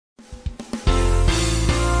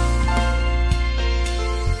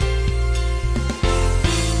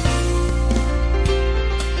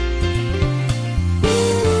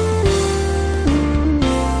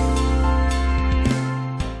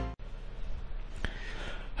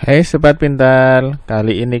Hai Sobat Pintar,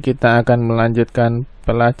 kali ini kita akan melanjutkan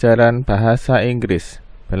pelajaran bahasa Inggris.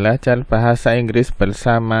 Belajar bahasa Inggris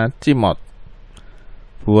bersama CIMOT,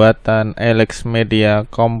 buatan Alex Media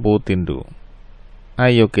Komputindo.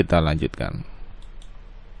 Ayo kita lanjutkan.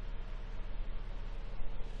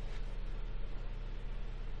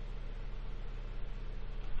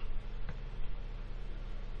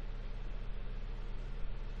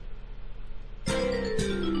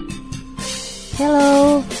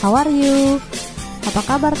 Hello, how are you? Apa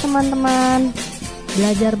kabar teman-teman?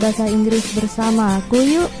 Belajar bahasa Inggris bersama aku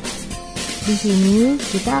yuk. Di sini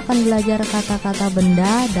kita akan belajar kata-kata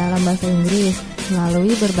benda dalam bahasa Inggris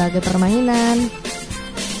melalui berbagai permainan.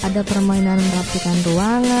 Ada permainan merapikan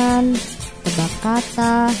ruangan, tebak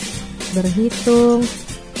kata, berhitung,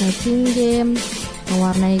 matching game,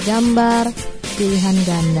 mewarnai gambar, pilihan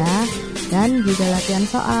ganda, dan juga latihan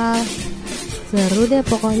soal. Seru deh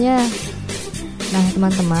pokoknya. Nah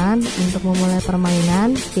teman-teman, untuk memulai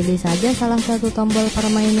permainan, pilih saja salah satu tombol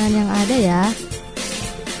permainan yang ada ya.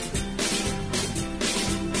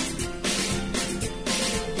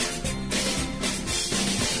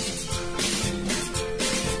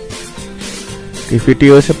 Di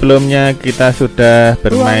video sebelumnya kita sudah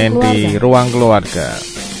bermain di ruang keluarga,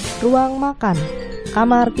 ruang makan,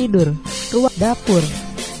 kamar tidur, ruang dapur.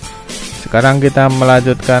 Sekarang kita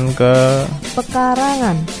melanjutkan ke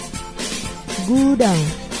pekarangan, gudang,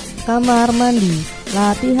 kamar mandi,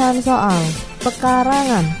 latihan soal,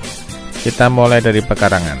 pekarangan. Kita mulai dari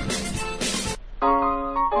pekarangan.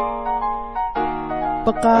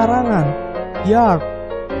 Pekarangan, yard.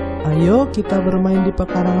 Ayo kita bermain di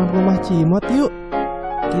pekarangan rumah CIMOT yuk.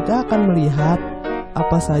 Kita akan melihat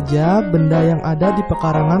apa saja benda yang ada di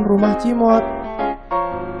pekarangan rumah CIMOT.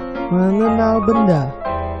 Mengenal benda.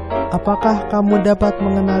 Apakah kamu dapat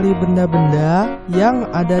mengenali benda-benda yang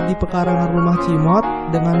ada di pekarangan rumah CIMOT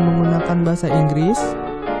dengan menggunakan bahasa Inggris?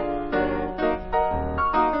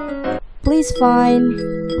 Please find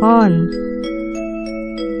pond.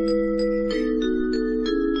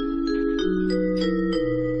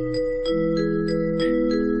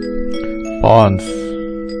 Ponds.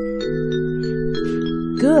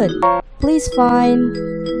 Good. Please find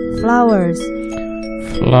flowers.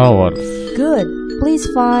 Flowers. Good. Please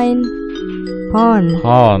find pond.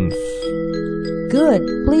 Ponds. Good.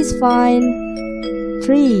 Please find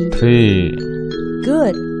tree. Tree.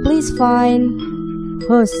 Good. Please find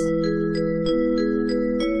hose.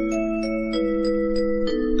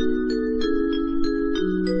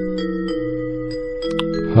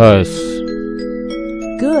 Horse.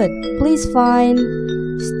 Good. Please find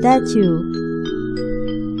statue.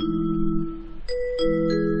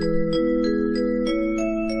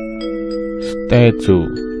 Statue.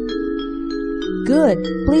 Good.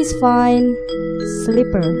 Please find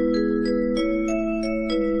slipper.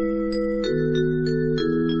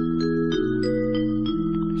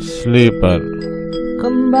 Slipper.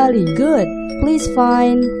 Kembali. Good. Please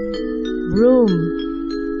find broom.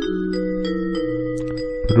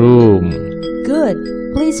 Broom. Good.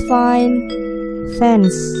 Please find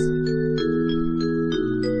fence.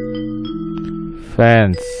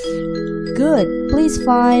 Fence. Good. Please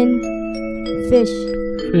find fish.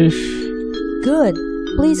 Fish. Good.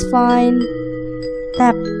 Please find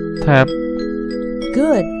tap. Tap.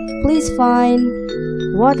 Good. Please find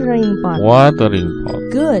watering pot. Watering pot.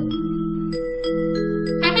 Good.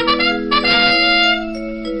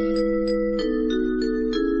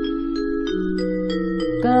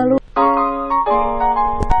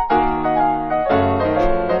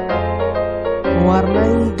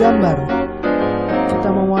 Mewarnai gambar. Kita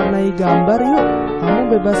mewarnai gambar yuk. Kamu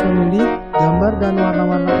bebas memilih gambar dan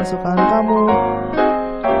warna-warna kesukaan kamu.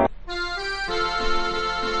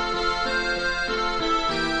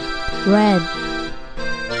 Red.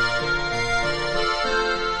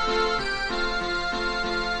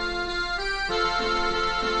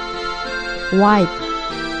 White.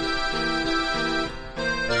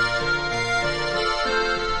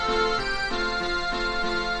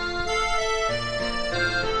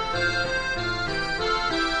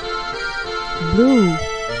 Blue.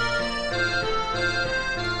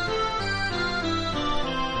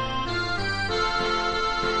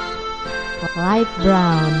 Light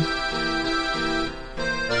brown.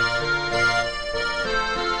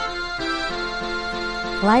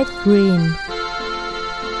 Light green.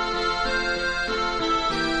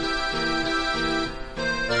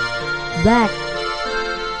 Black.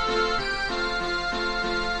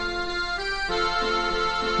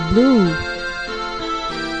 Blue.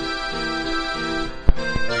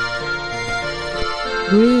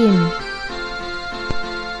 Green.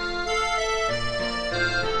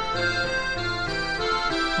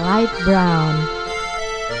 light brown,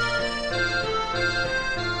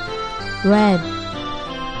 red,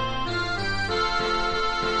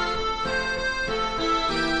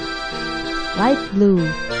 light blue,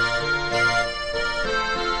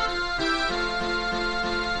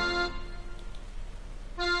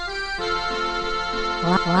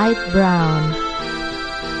 light brown,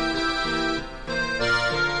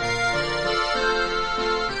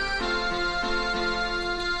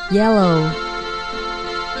 yellow,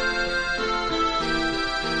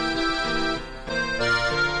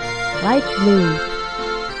 light blue,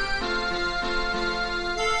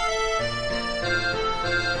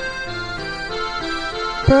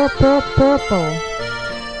 purple,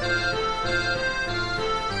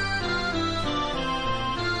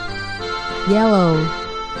 yellow,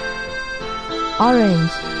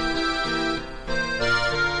 orange,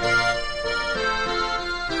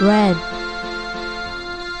 red,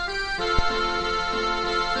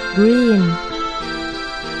 green,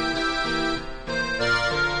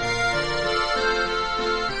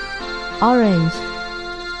 orange,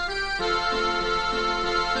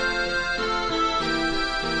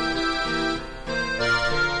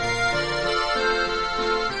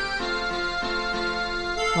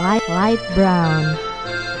 light brown,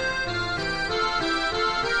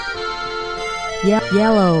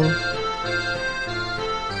 yellow,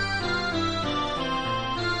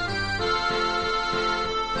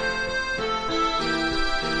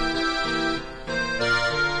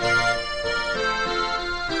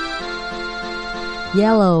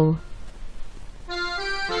 yellow,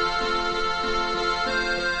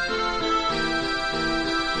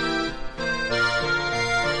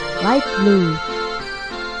 light blue,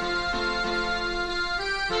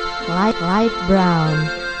 light brown,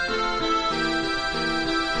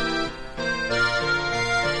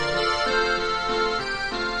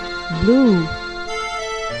 blue,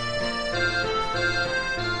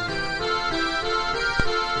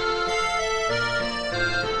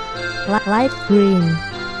 light green,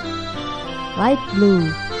 light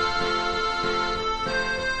blue,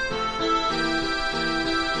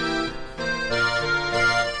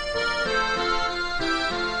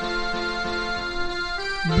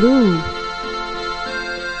 blue,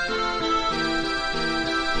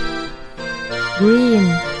 green,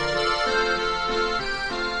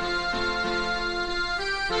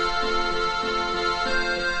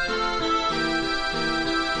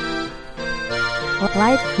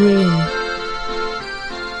 light green,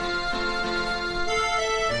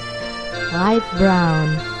 light brown,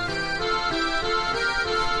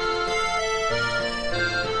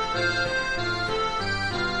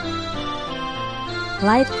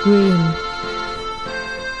 light green,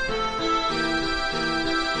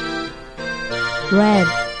 red,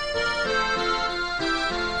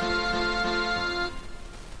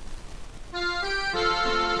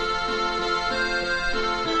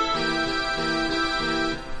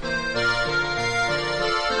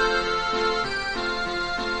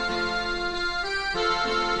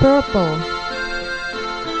 purple,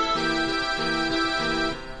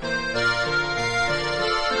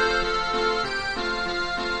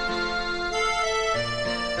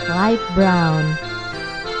 light brown,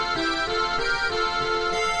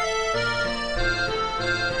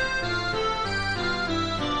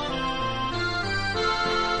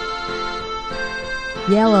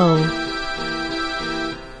 yellow,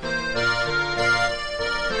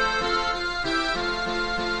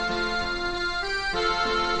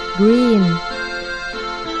 green,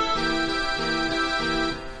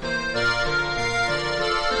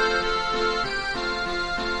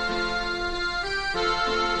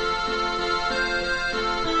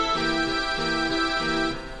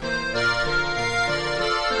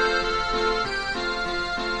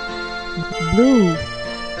 blue,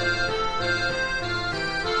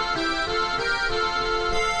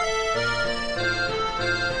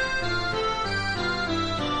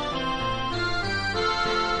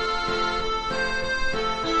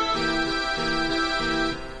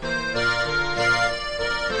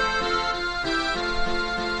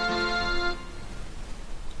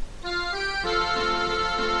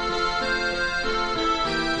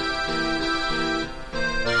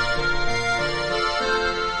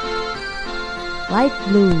 light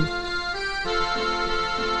blue,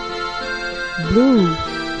 blue,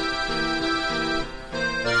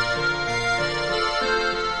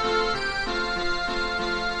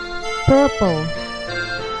 purple,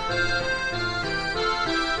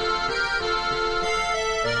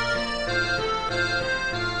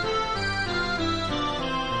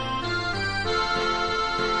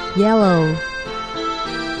 yellow,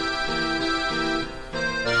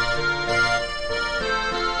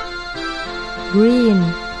 green,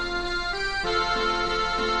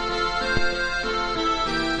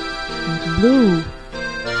 blue,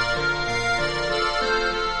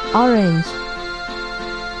 orange,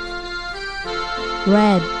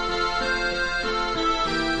 red,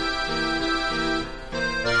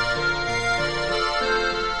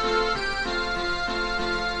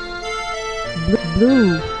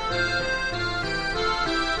 blue,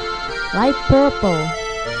 light purple,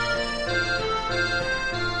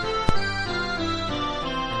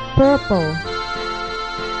 purple,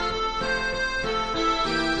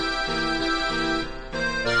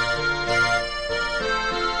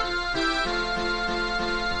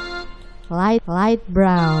 light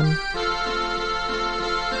brown,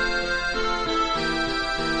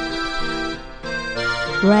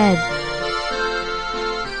 red,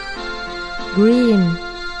 green,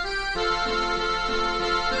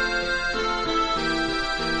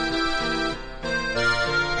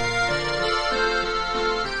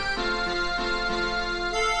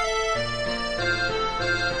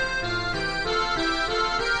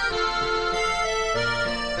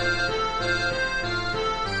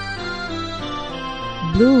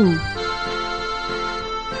 blue,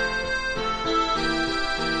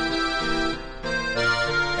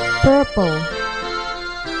 purple,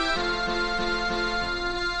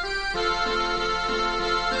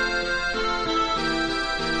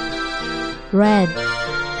 red,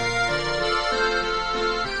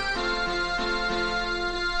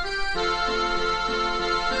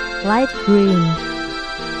 light green,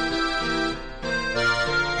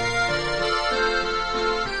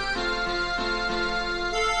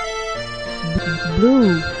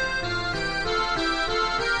 blue,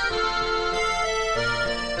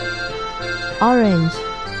 orange,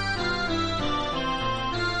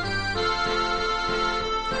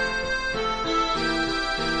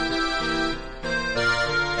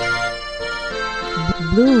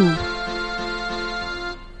 blue,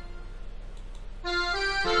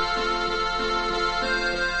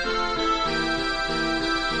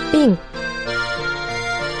 pink,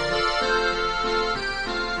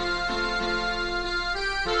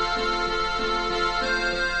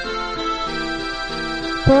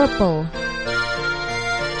 purple,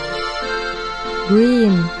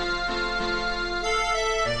 green,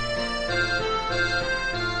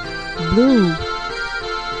 blue,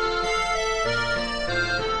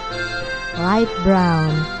 light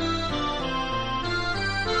brown,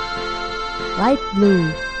 light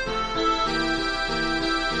blue,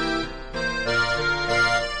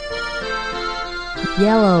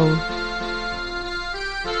 yellow,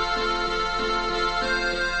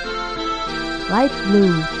 light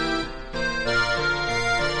blue,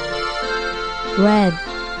 red,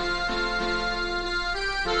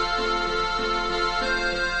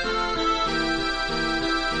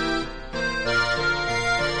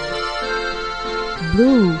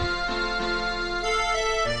 blue,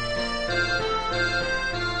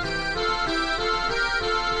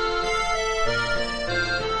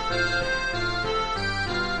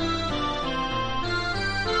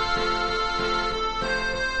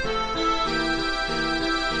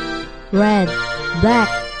 red, black,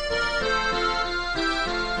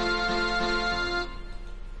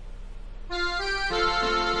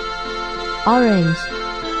 orange,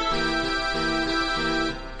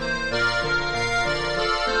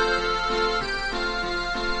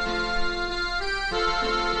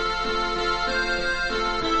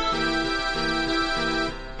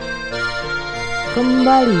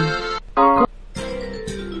 kembali,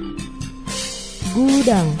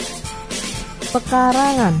 gudang,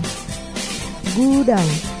 pekarangan, gudang,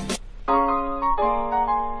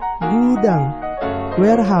 Gudang,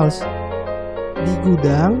 warehouse. Di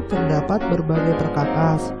gudang terdapat berbagai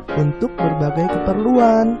perkakas untuk berbagai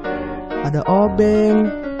keperluan. Ada obeng,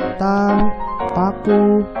 tang,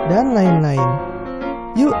 paku, dan lain-lain.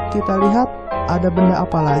 Yuk kita lihat ada benda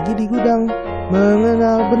apa lagi di gudang.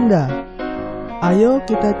 Mengenal benda. Ayo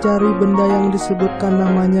kita cari benda yang disebutkan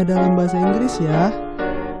namanya dalam bahasa Inggris ya.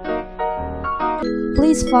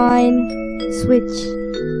 Please find switch.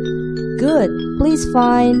 Good. Please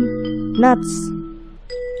find nuts.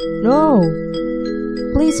 No.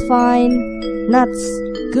 Please find nuts.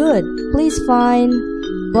 Good. Please find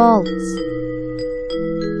bolts.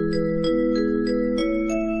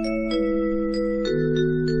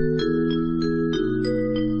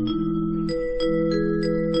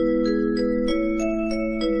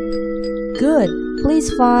 Good. Please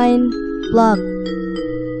find plug.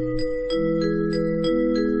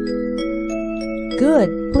 Good.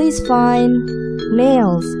 Please find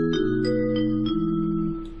nails.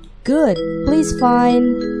 Good. Please find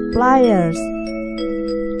pliers.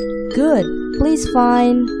 Good. please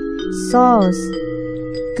find sauce.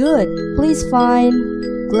 Good, please find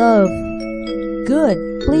glove. Good,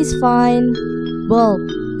 please find bulb.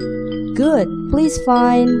 Good, please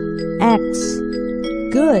find axe.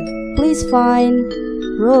 Good, please find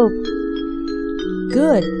rope.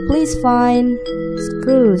 Good, please find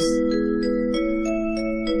screws.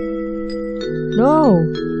 No,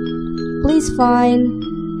 please find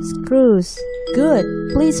screws.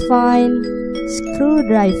 Good, please find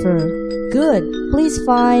screwdriver. Good, please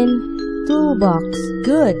find toolbox.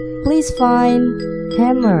 Good, please find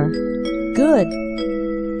hammer. Good.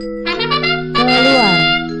 Keluar.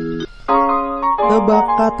 Tebak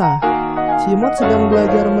kata. CIMOT sedang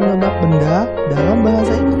belajar menebak benda dalam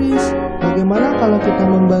bahasa Inggris. Bagaimana kalau kita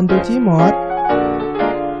membantu CIMOT